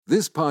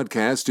This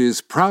podcast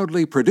is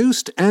proudly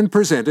produced and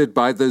presented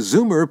by the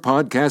Zoomer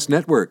Podcast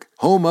Network,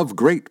 home of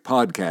great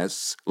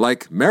podcasts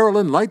like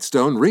Marilyn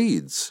Lightstone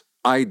Reads,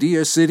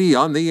 Idea City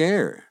on the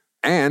Air,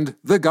 and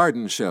The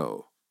Garden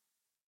Show.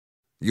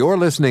 You're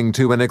listening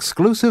to an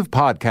exclusive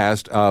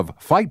podcast of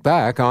Fight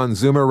Back on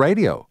Zoomer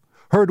Radio,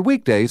 heard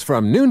weekdays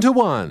from noon to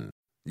 1.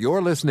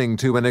 You're listening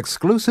to an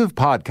exclusive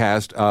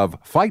podcast of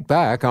Fight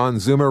Back on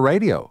Zoomer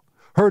Radio,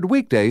 heard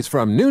weekdays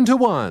from noon to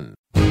 1.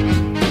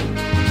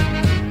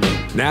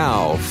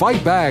 Now,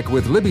 Fight Back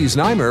with Libby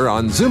Znaimer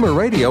on Zoomer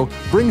Radio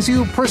brings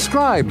you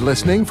prescribed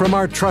listening from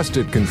our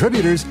trusted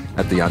contributors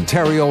at the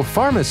Ontario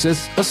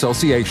Pharmacists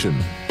Association.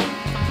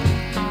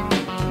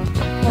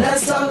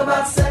 Let's talk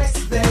about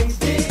sex,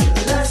 baby.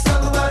 Let's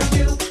talk about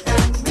you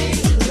and me.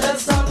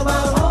 Let's talk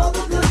about all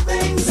the good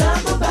things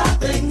and the bad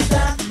things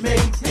that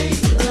make me.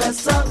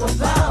 Let's talk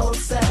about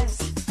sex.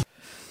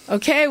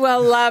 Okay,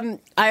 well,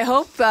 I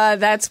hope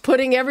that's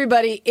putting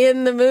everybody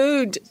in the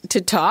mood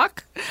to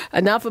talk.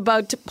 Enough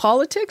about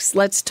politics.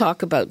 Let's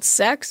talk about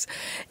sex.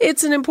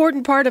 It's an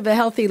important part of a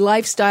healthy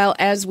lifestyle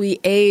as we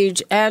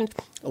age, and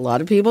a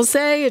lot of people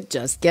say it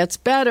just gets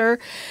better.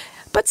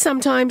 But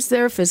sometimes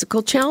there are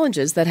physical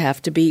challenges that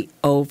have to be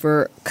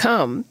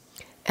overcome.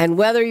 And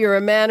whether you're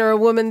a man or a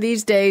woman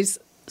these days,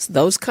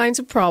 those kinds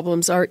of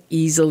problems are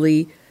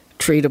easily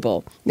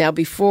treatable. Now,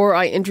 before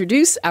I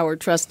introduce our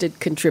trusted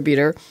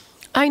contributor,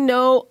 I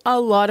know a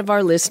lot of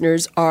our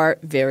listeners are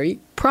very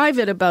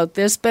private about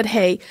this, but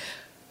hey,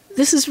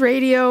 this is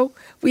radio.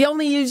 We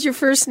only use your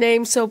first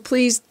name, so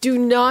please do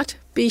not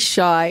be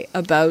shy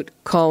about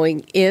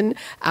calling in.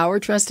 Our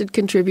trusted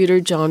contributor,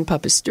 John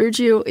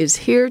Papastergiou, is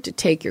here to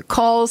take your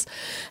calls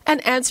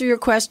and answer your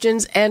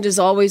questions. And as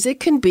always, it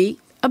can be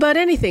about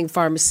anything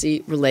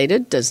pharmacy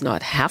related. Does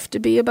not have to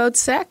be about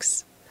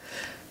sex.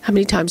 How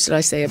many times did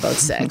I say about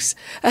sex?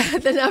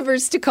 The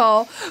numbers to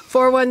call,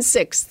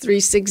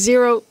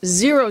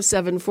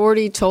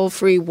 416-360-0740,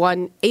 toll-free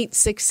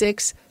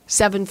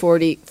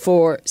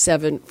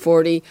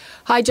 1-866-740-4740.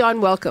 Hi, John.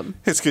 Welcome.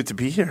 It's good to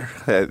be here.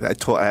 I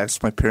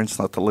asked my parents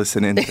not to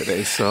listen in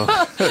today, so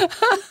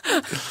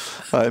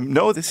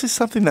no, this is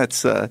something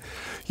that's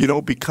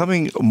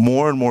becoming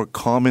more and more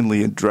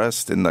commonly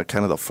addressed in the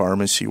kind of the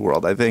pharmacy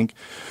world. I think,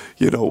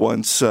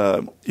 once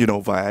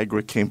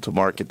Viagra came to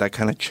market, that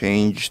kind of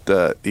changed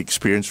the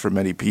experience for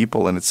many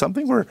people, and it's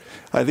something we're,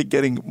 I think,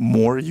 getting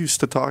more used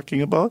to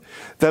talking about.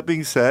 That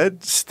being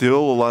said, still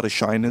a lot of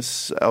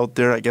shyness out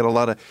there. I get a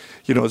lot of,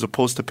 as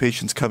opposed to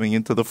patients coming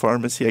into the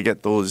pharmacy, I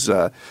get those,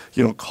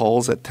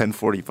 calls at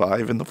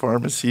 10:45 in the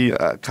pharmacy,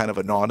 kind of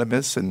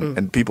anonymous,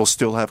 and people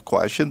still have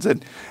questions.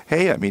 And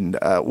hey,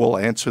 we'll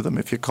answer them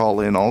if you call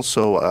in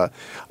also.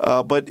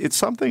 But it's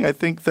something I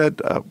think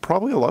that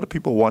probably a lot of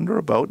people wonder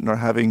about and are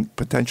having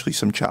potentially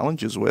some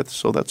challenges with.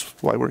 So that's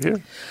why we're here.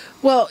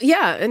 Well,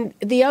 yeah. And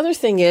the other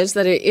thing is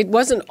that it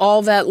wasn't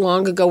all that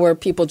long ago where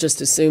people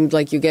just assumed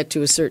like you get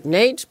to a certain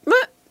age,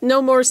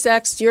 no more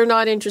sex, you're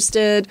not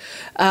interested,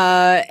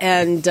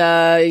 and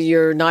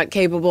you're not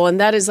capable. And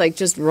that is like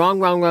just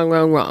wrong.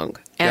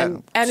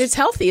 And it's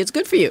healthy. It's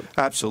good for you.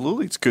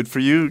 Absolutely. It's good for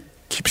you.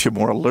 Keeps you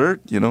more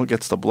alert,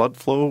 gets the blood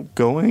flow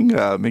going,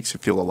 makes you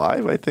feel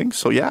alive, I think.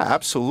 So, yeah,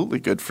 absolutely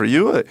good for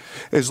you,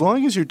 as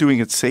long as you're doing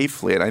it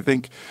safely. And I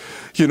think,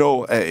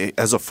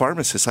 as a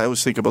pharmacist, I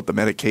always think about the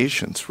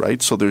medications,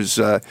 right? So there's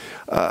a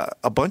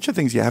bunch of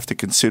things you have to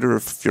consider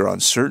if you're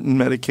on certain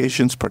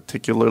medications,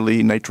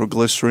 particularly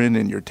nitroglycerin,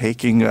 and you're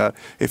taking,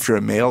 if you're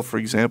a male, for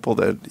example,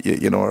 that,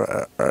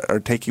 are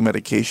taking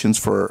medications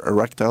for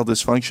erectile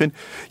dysfunction,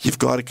 you've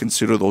got to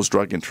consider those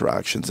drug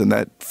interactions. And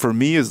that, for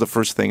me, is the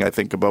first thing I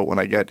think about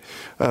when I get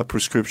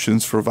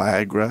prescriptions for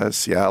Viagra,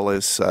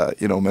 Cialis,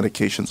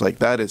 medications like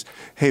that is,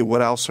 hey,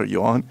 what else are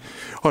you on?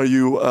 Are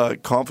you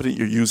confident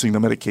you're using the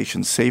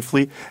medication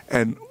safely?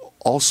 And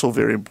also,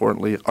 very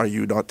importantly, are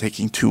you not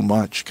taking too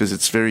much? Because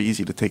it's very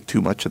easy to take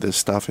too much of this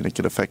stuff, and it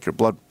can affect your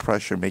blood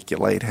pressure, make you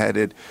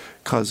lightheaded,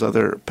 cause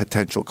other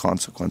potential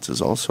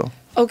consequences also.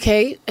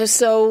 Okay,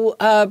 so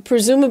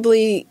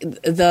presumably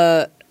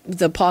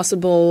the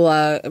possible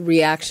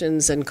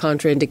reactions and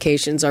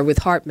contraindications are with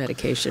heart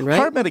medication, right?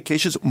 Heart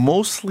medications,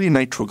 mostly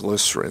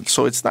nitroglycerin.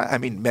 So it's not,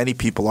 many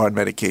people are on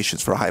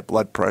medications for high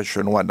blood pressure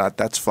and whatnot.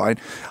 That's fine.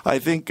 I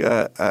think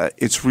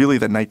it's really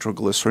the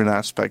nitroglycerin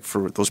aspect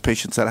for those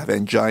patients that have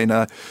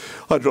angina,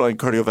 underlying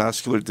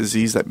cardiovascular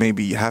disease that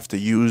maybe you have to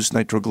use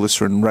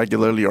nitroglycerin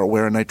regularly or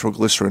wear a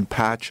nitroglycerin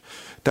patch.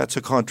 That's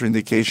a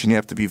contraindication. You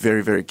have to be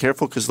very, very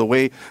careful because the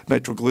way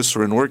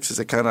nitroglycerin works is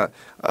it kind of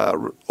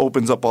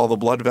opens up all the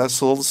blood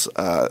vessels,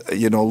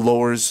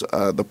 lowers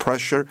the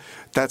pressure.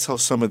 That's how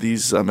some of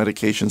these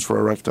medications for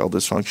erectile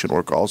dysfunction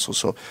work also.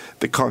 So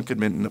the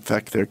concomitant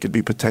effect there could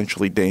be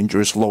potentially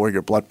dangerous, lower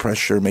your blood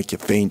pressure, make you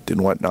faint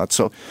and whatnot.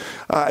 So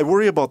I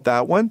worry about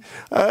that one.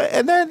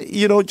 And then,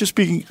 just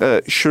being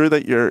sure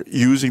that you're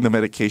using the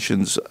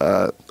medications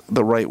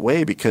the right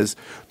way, because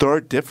there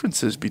are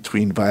differences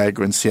between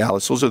Viagra and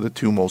Cialis. Those are the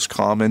two most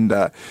common.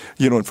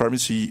 In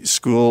pharmacy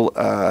school,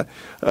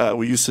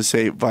 we used to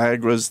say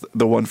Viagra's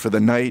the one for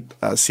the night,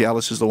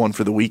 Cialis Cialis is the one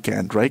for the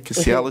weekend, right?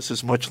 Because Cialis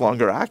is much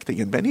longer acting,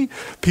 and many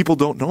people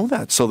don't know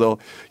that. So they'll,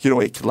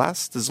 it can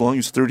last as long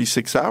as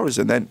 36 hours,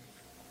 and then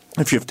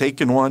if you've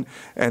taken one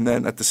and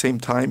then at the same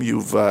time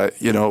you've,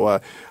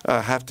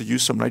 have to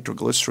use some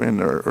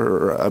nitroglycerin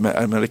or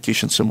a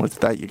medication similar to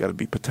that, you got to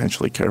be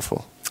potentially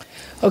careful.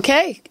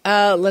 Okay,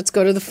 let's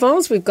go to the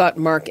phones. We've got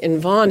Mark in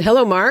Vaughan.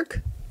 Hello,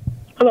 Mark.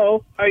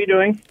 Hello, how are you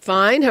doing?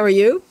 Fine. How are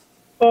you?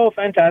 Oh,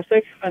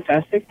 fantastic.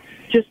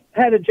 Just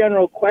had a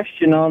general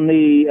question on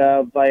the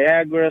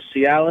Viagra,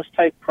 Cialis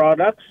type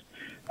products.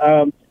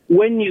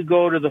 When you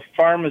go to the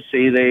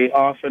pharmacy, they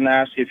often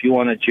ask if you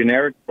want a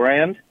generic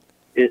brand.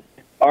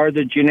 Are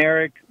the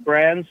generic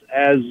brands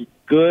as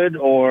good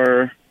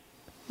or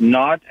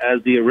not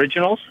as the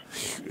originals?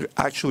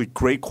 Actually,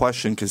 great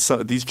question, because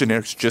these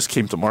generics just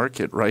came to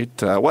market, right?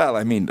 The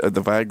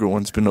Viagra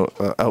one's been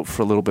out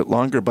for a little bit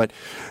longer, but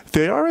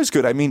they are as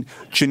good. I mean,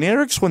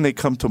 generics, when they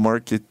come to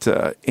market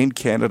in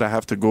Canada,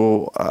 have to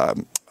go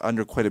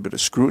under quite a bit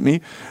of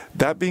scrutiny.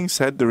 That being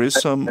said, there is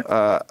some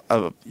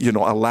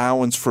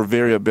allowance for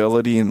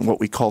variability in what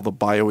we call the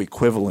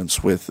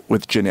bioequivalence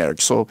with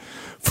generics. So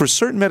for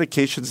certain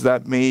medications,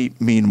 that may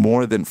mean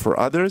more than for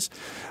others.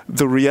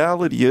 The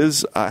reality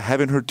is, I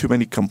haven't heard too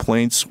many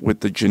complaints with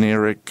the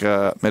generic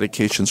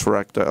medications for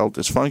erectile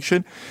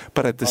dysfunction.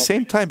 But at the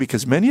same time,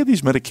 because many of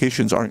these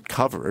medications aren't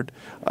covered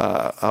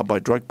by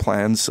drug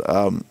plans,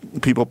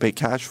 people pay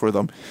cash for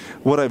them.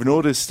 What I've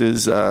noticed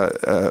is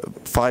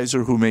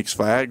Pfizer, who makes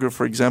Viagra,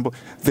 for example,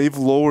 they've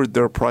lowered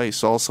their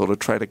price also to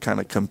try to kind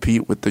of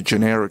compete with the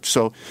generics.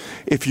 So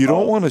if you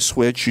don't want to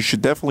switch, you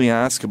should definitely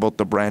ask about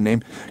the brand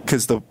name,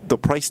 because the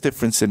price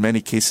difference in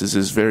many cases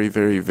is very,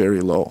 very,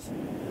 very low.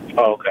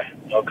 Oh, okay.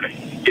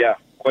 Yeah,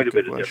 quite a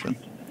bit of difference.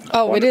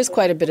 Oh, it is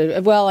quite a bit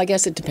of, well, I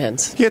guess it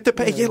depends. Yeah,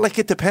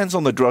 it depends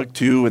on the drug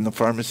too, and the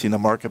pharmacy and the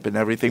markup and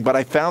everything. But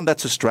I found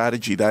that's a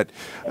strategy that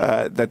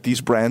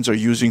these brands are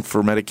using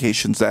for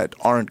medications that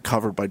aren't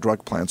covered by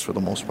drug plans for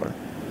the most part.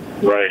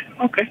 Right.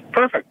 Okay,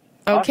 perfect.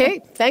 Okay,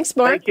 Awesome. thanks,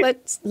 Mark. Thank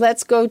you.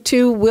 Let's go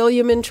to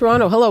William in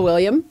Toronto. Hello,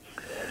 William.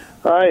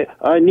 Hi,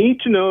 I need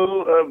to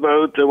know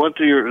about what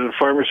your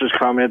pharmacist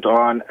comment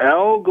on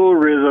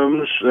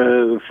algorithms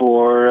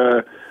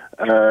for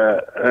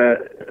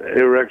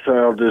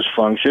erectile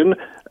dysfunction.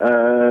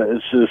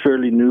 It's a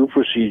fairly new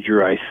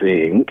procedure, I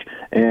think,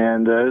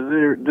 and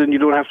then you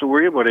don't have to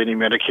worry about any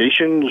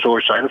medications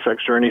or side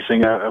effects or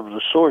anything of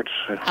the sort.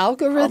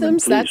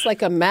 Algorithms? That's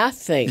like a math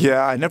thing.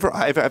 Yeah, I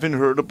haven't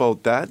heard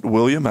about that,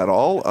 William, at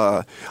all.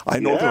 I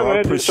know there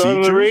are procedures. It's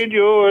on the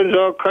radio and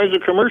all kinds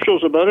of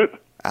commercials about it.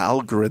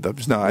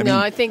 Algorithms.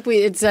 I think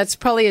that's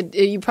probably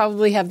you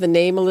probably have the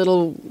name a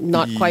little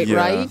not quite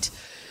right.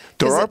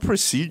 There are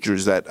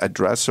procedures that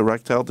address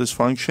erectile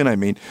dysfunction. I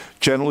mean,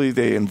 generally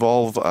they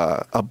involve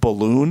a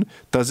balloon.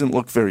 Doesn't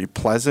look very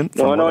pleasant.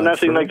 No,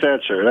 nothing like that,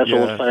 sir. That's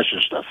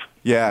old-fashioned stuff.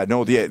 Yeah,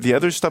 no, the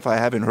other stuff I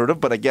haven't heard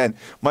of. But again,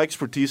 my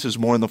expertise is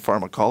more in the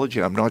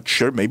pharmacology. I'm not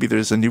sure. Maybe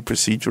there's a new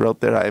procedure out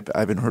there. I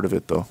haven't heard of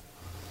it, though.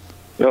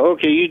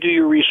 Okay, you do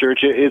your research.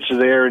 It's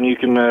there, and you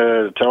can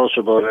tell us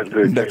about it.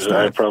 Because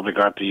I probably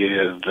got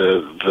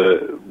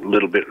the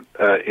little bit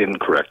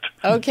incorrect.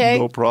 Okay.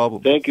 No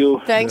problem. Thank you.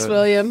 Thanks,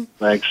 William.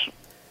 Thanks.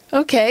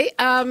 Okay.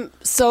 I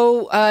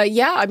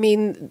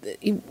mean,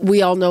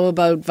 we all know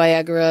about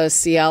Viagra,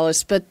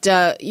 Cialis, but,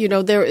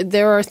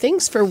 there are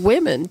things for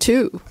women,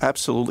 too.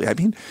 Absolutely. I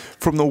mean,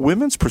 from the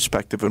women's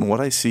perspective, and what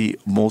I see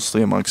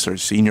mostly amongst our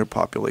senior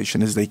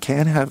population is they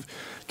can have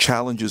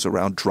challenges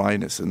around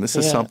dryness, and this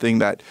is something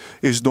that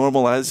is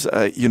normal as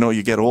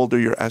you get older,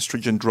 your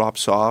estrogen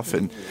drops off,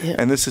 and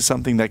this is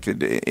something that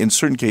could in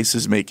certain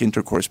cases make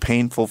intercourse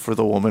painful for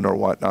the woman or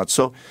whatnot.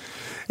 So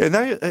in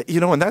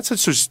that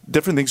sense, there's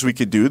different things we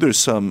could do. There's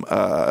some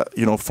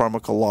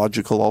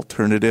pharmacological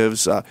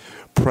alternatives.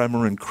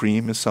 Premarin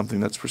cream is something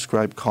that's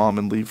prescribed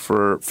commonly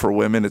for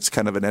women. It's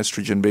kind of an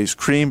estrogen-based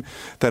cream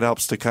that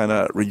helps to kind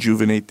of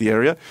rejuvenate the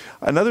area.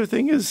 Another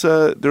thing is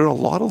there are a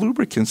lot of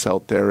lubricants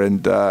out there,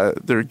 and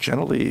they're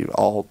generally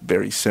all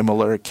very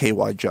similar.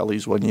 KY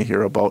jellies, one you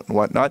hear about and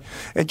whatnot.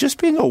 And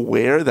just being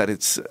aware that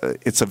it's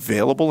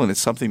available and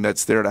it's something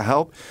that's there to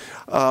help.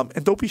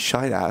 And don't be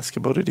shy to ask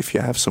about it if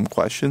you have some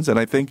questions. And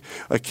I think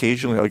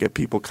occasionally I'll get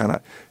people kind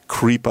of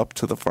creep up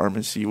to the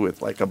pharmacy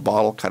with like a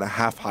bottle, kind of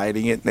half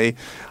hiding it.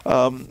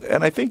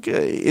 And I think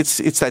it's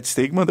that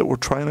stigma that we're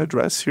trying to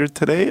address here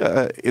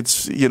today.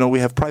 We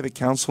have private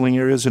counseling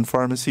areas in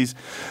pharmacies.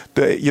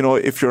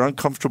 If you're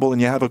uncomfortable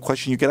and you have a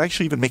question, you can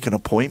actually even make an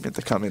appointment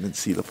to come in and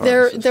see the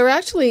pharmacist. They're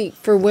actually,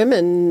 for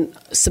women,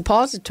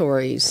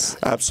 suppositories.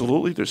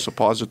 Absolutely. There's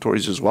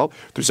suppositories as well.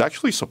 There's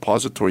actually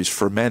suppositories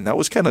for men. That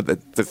was kind of the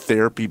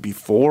therapy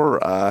before.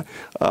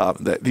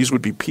 These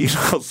would be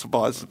penile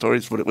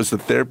suppositories, but it was the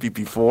therapy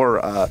before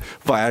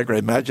Viagra.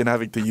 Imagine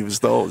having to use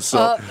those.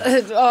 So.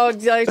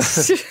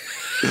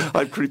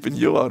 I'm creeping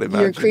you out.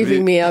 Imagine You're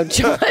creeping me out,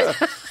 John.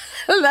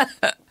 But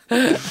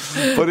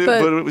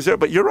it was there.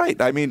 But you're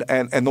right. I mean,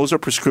 and those are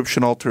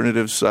prescription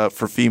alternatives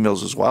for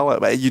females as well.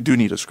 You do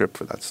need a script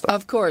for that stuff.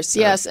 Of course,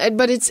 yes.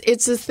 But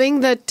it's a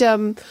thing that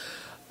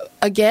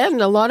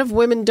again, a lot of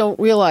women don't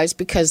realize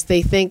because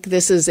they think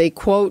this is a,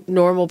 quote,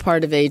 normal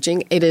part of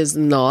aging. It is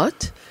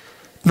not.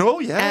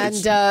 No, yeah.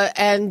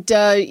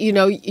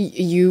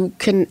 You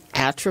can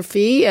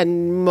atrophy,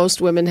 and most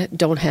women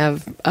don't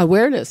have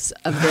awareness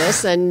of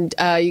this. And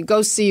you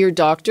go see your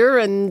doctor,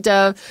 and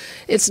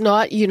it's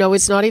not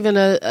even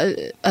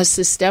a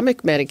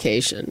systemic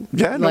medication.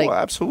 Yeah, no,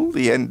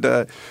 absolutely. And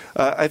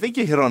I think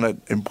you hit on an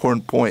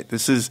important point.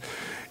 This is,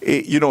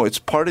 it's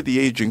part of the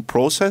aging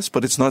process,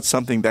 but it's not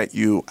something that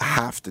you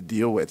have to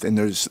deal with. And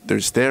there's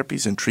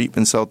therapies and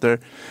treatments out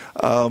there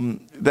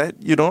that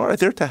are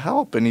there to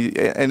help, and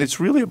it's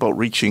really about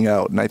reaching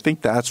out. And I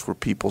think that's where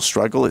people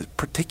struggle,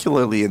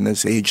 particularly in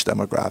this age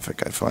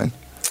demographic, I find.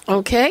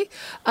 Okay.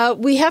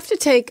 We have to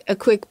take a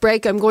quick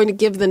break. I'm going to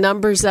give the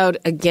numbers out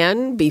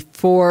again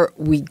before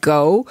we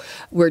go.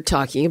 We're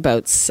talking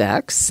about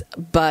sex,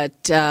 but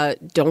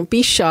don't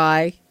be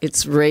shy.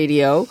 It's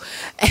radio.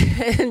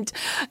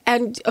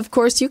 And of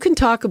course, you can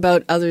talk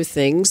about other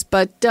things,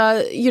 but,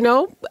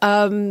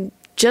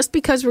 just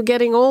because we're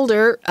getting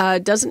older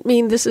doesn't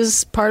mean this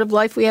is part of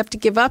life we have to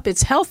give up.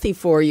 It's healthy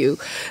for you.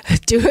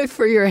 Do it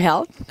for your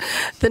health.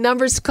 The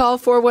numbers to call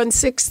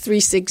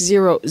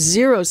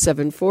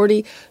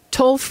 416-360-0740.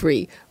 Toll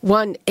free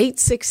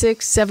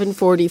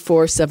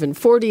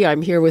 1-866-740-4740.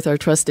 I'm here with our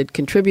trusted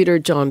contributor,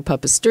 John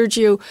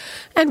Papasturgiou,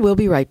 and we'll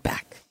be right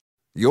back.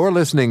 You're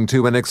listening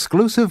to an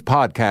exclusive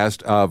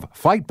podcast of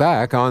Fight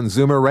Back on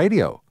Zoomer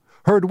Radio.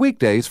 Heard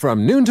weekdays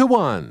from noon to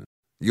 1.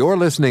 You're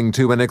listening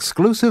to an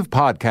exclusive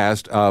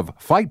podcast of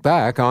Fight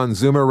Back on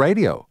Zoomer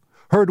Radio.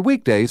 Heard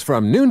weekdays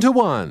from noon to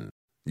 1.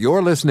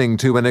 You're listening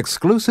to an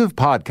exclusive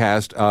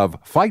podcast of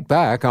Fight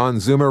Back on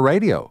Zoomer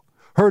Radio.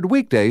 Heard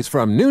weekdays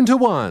from noon to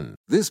 1.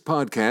 This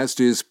podcast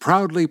is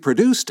proudly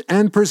produced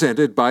and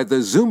presented by the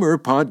Zoomer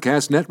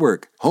Podcast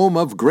Network, home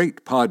of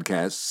great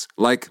podcasts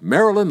like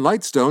Marilyn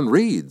Lightstone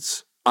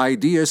Reads,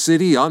 Idea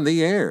City on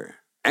the Air,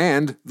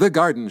 and The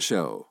Garden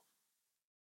Show.